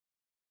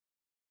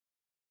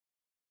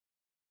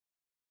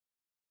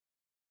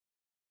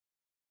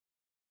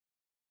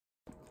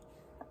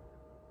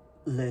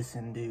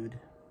Listen, dude.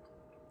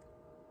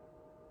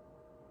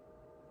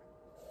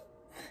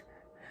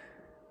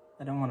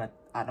 I don't want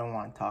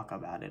to talk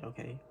about it,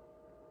 okay?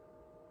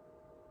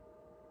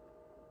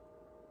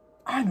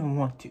 I don't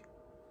want to.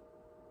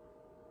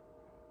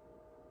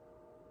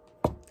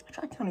 I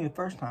tried telling you the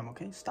first time,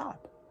 okay?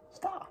 Stop.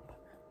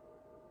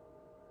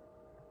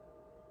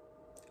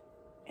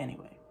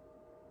 Anyway.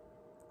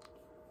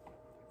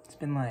 It's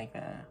been like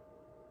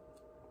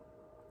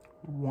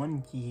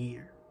 1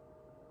 year.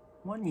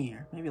 1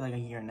 year, maybe like a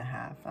year and a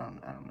half. I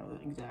don't know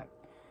the exact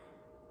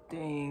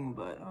thing,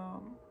 but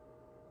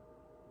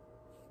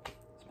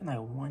it's been like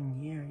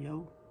 1 year,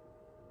 yo.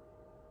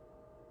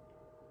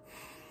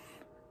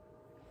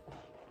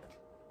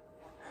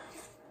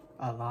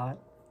 A lot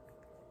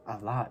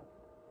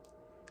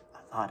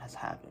has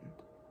happened.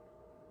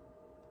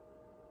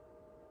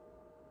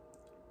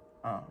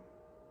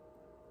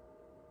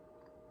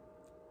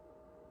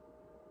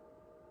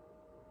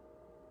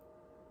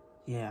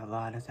 Yeah, a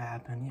lot has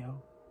happened,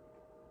 yo.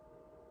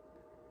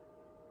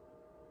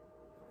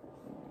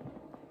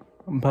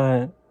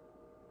 But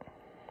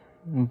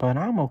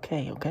I'm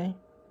okay, okay?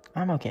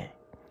 I'm okay.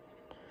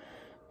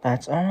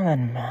 That's all that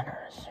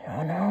matters,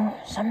 you know?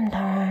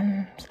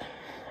 Sometimes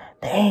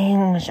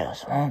things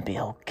just won't be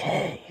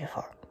okay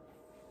for...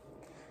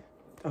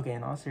 Okay,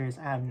 in all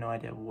seriousness, I have no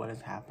idea what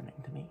is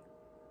happening to me.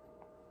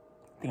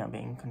 I think I'm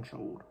being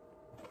controlled.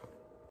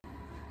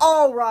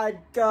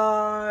 Alright,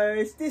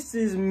 guys, this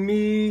is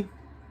me.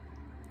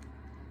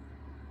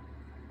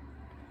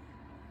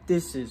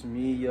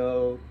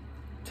 Yo.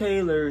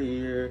 Taylor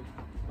here.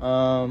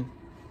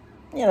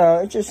 You know,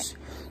 it just...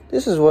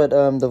 This is what,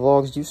 the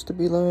vlogs used to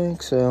be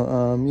like,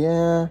 so,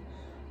 yeah.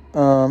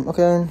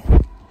 Okay.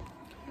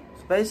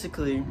 So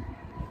basically,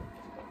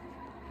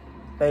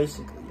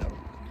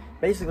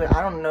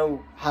 I don't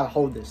know how to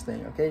hold this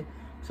thing, okay?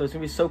 So it's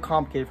gonna be so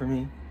complicated for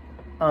me.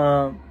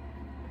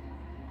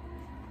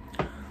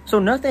 So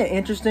nothing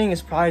interesting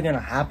is probably gonna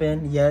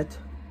happen yet.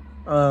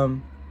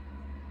 You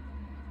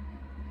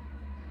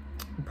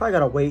probably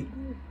gotta wait,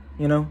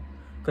 you know?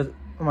 Because,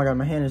 oh my god,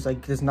 my hand is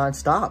like, does not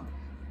stop.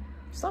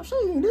 Stop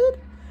shaking, dude.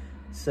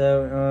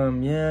 So,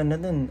 yeah,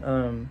 nothing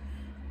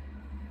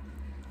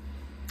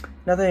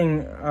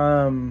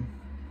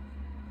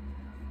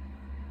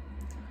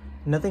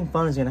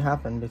fun is gonna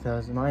happen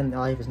because my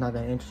life is not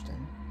that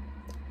interesting,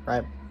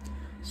 right?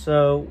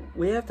 So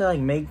we have to like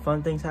make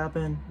fun things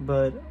happen,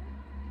 but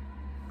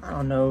I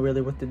don't know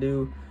really what to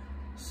do.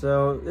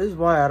 So this is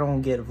why I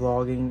don't get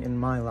vlogging in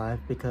my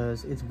life,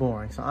 because it's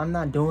boring. So I'm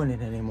not doing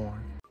it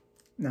anymore.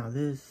 Now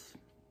this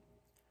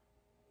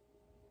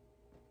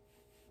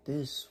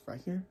right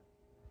here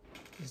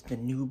is the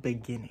new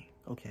beginning,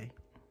 okay?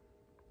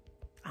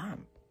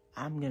 I'm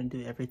gonna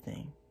do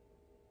everything.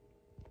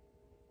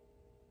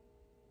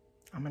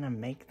 I'm gonna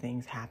make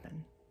things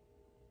happen.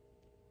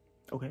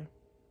 Okay?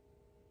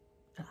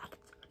 I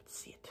can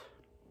see it.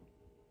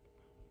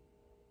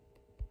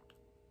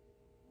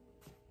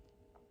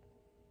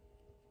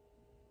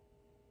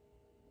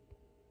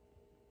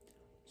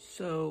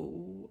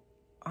 So,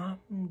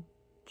 I'm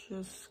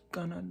just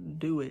gonna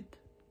do it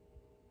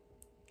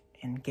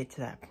and get to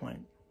that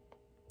point.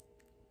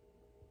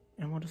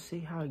 And we'll just see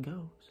how it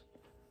goes.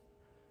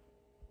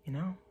 You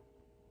know?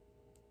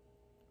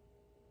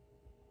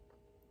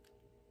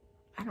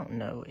 I don't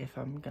know if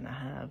I'm gonna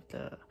have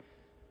the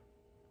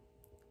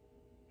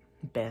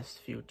best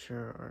future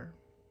or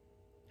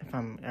if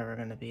I'm ever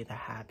gonna be the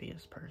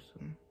happiest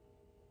person.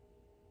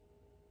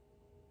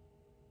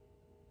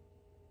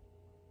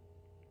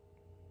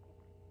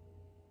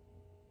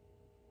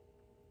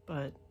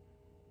 But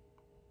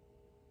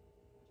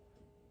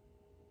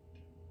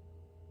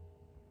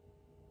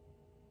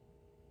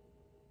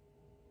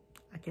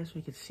I guess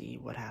we could see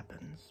what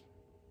happens.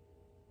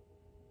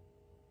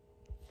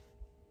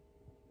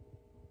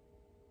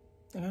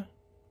 Okay.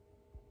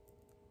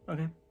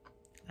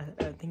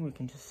 I think we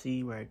can just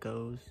see where it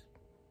goes.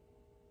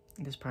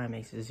 This probably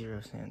makes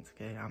 0 sense,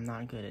 okay? I'm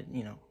not good at,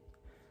 you know,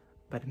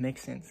 but it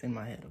makes sense in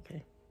my head,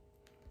 okay?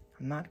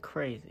 I'm not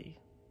crazy.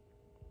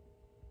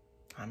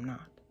 I'm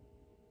not.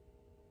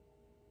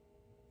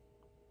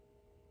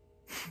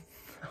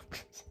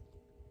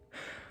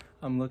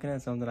 I'm looking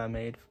at something I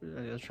made.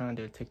 I was trying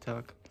to do a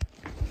TikTok.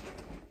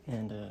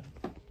 And,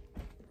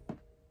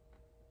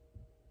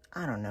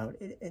 I don't know.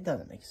 It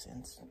doesn't make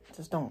sense.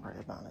 Just don't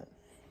worry about it.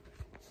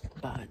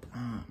 But,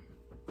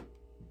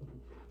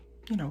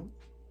 you know,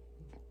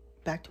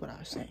 back to what I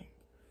was saying.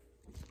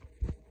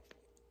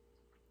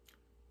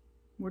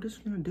 We're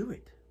just gonna do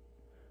it.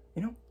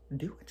 You know,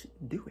 do it.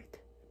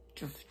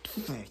 Just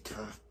do it.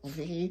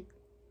 Okay?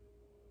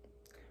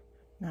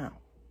 Now,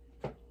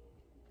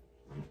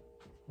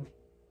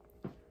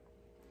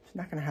 it's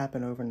not gonna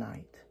happen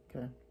overnight,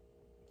 okay?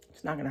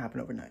 It's not gonna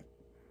happen overnight.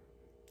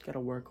 You gotta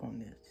work on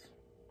this.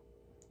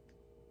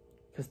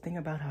 Because think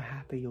about how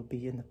happy you'll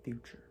be in the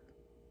future.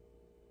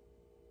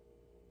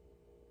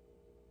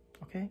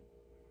 Okay?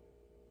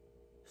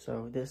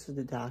 So this is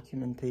the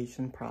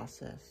documentation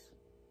process.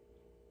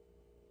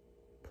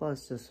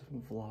 Plus just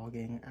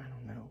vlogging, I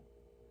don't know.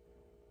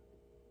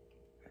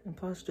 And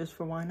plus, just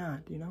for why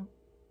not, you know?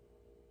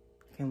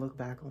 You can look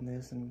back on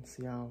this and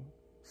see how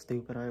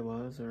stupid I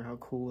was, or how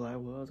cool I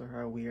was, or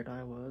how weird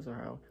I was, or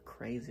how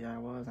crazy I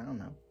was. I don't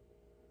know.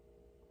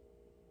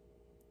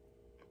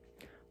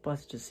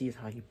 Plus, just sees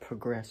how you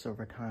progress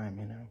over time,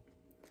 you know?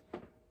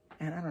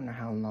 And I don't know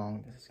how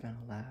long this is gonna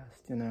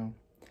last, you know?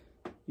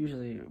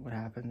 Usually what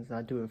happens is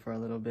I do it for a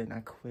little bit and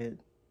I quit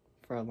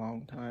for a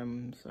long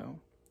time, so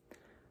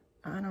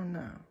I don't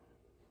know.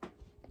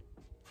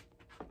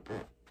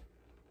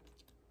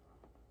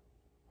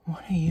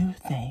 What do you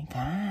think,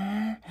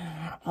 huh?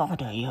 What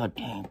do you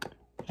think?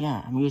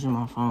 Yeah, I'm using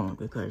my phone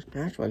because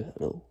that's what you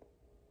do.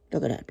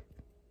 Look at that.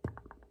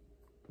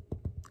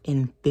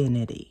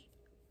 Infinity.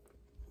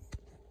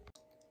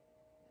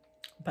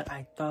 But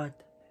I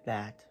thought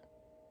that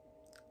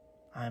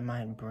I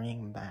might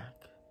bring back...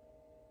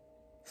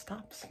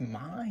 Stop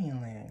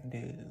smiling,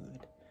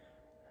 dude.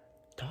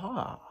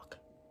 Talk.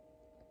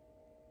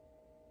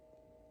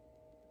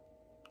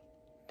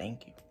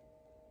 Thank you.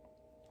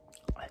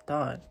 I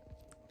thought...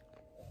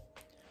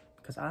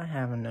 Because I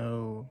have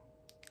no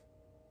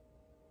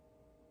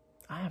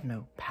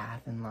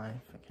path in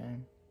life, okay?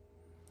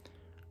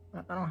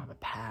 I don't have a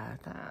path.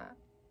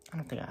 I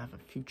don't think I have a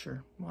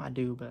future. Well, I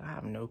do, but I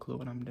have no clue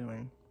what I'm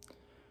doing.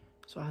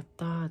 So I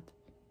thought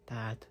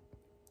that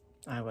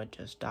I would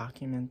just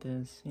document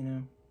this, you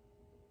know?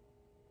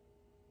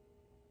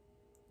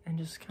 And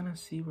just kind of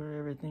see where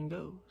everything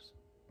goes.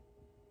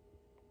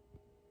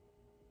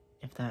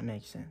 If that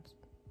makes sense.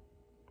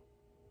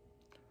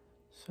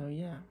 So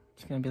yeah,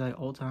 it's gonna be like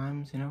old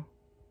times, you know?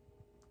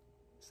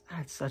 I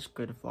had such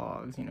good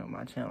vlogs, you know,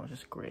 my channel is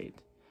just great.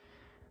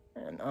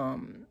 And,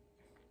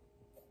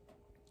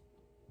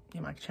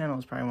 yeah, my channel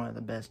is probably one of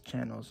the best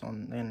channels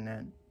on the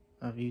internet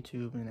of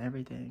YouTube and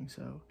everything,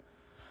 so,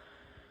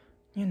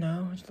 you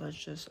know, let's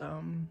just,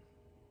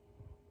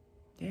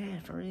 yeah,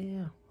 for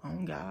real,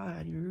 oh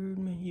God, you heard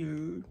me,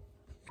 you.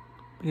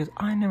 Because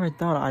I never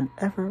thought I'd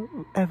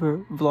ever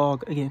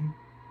vlog again,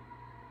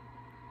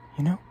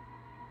 you know?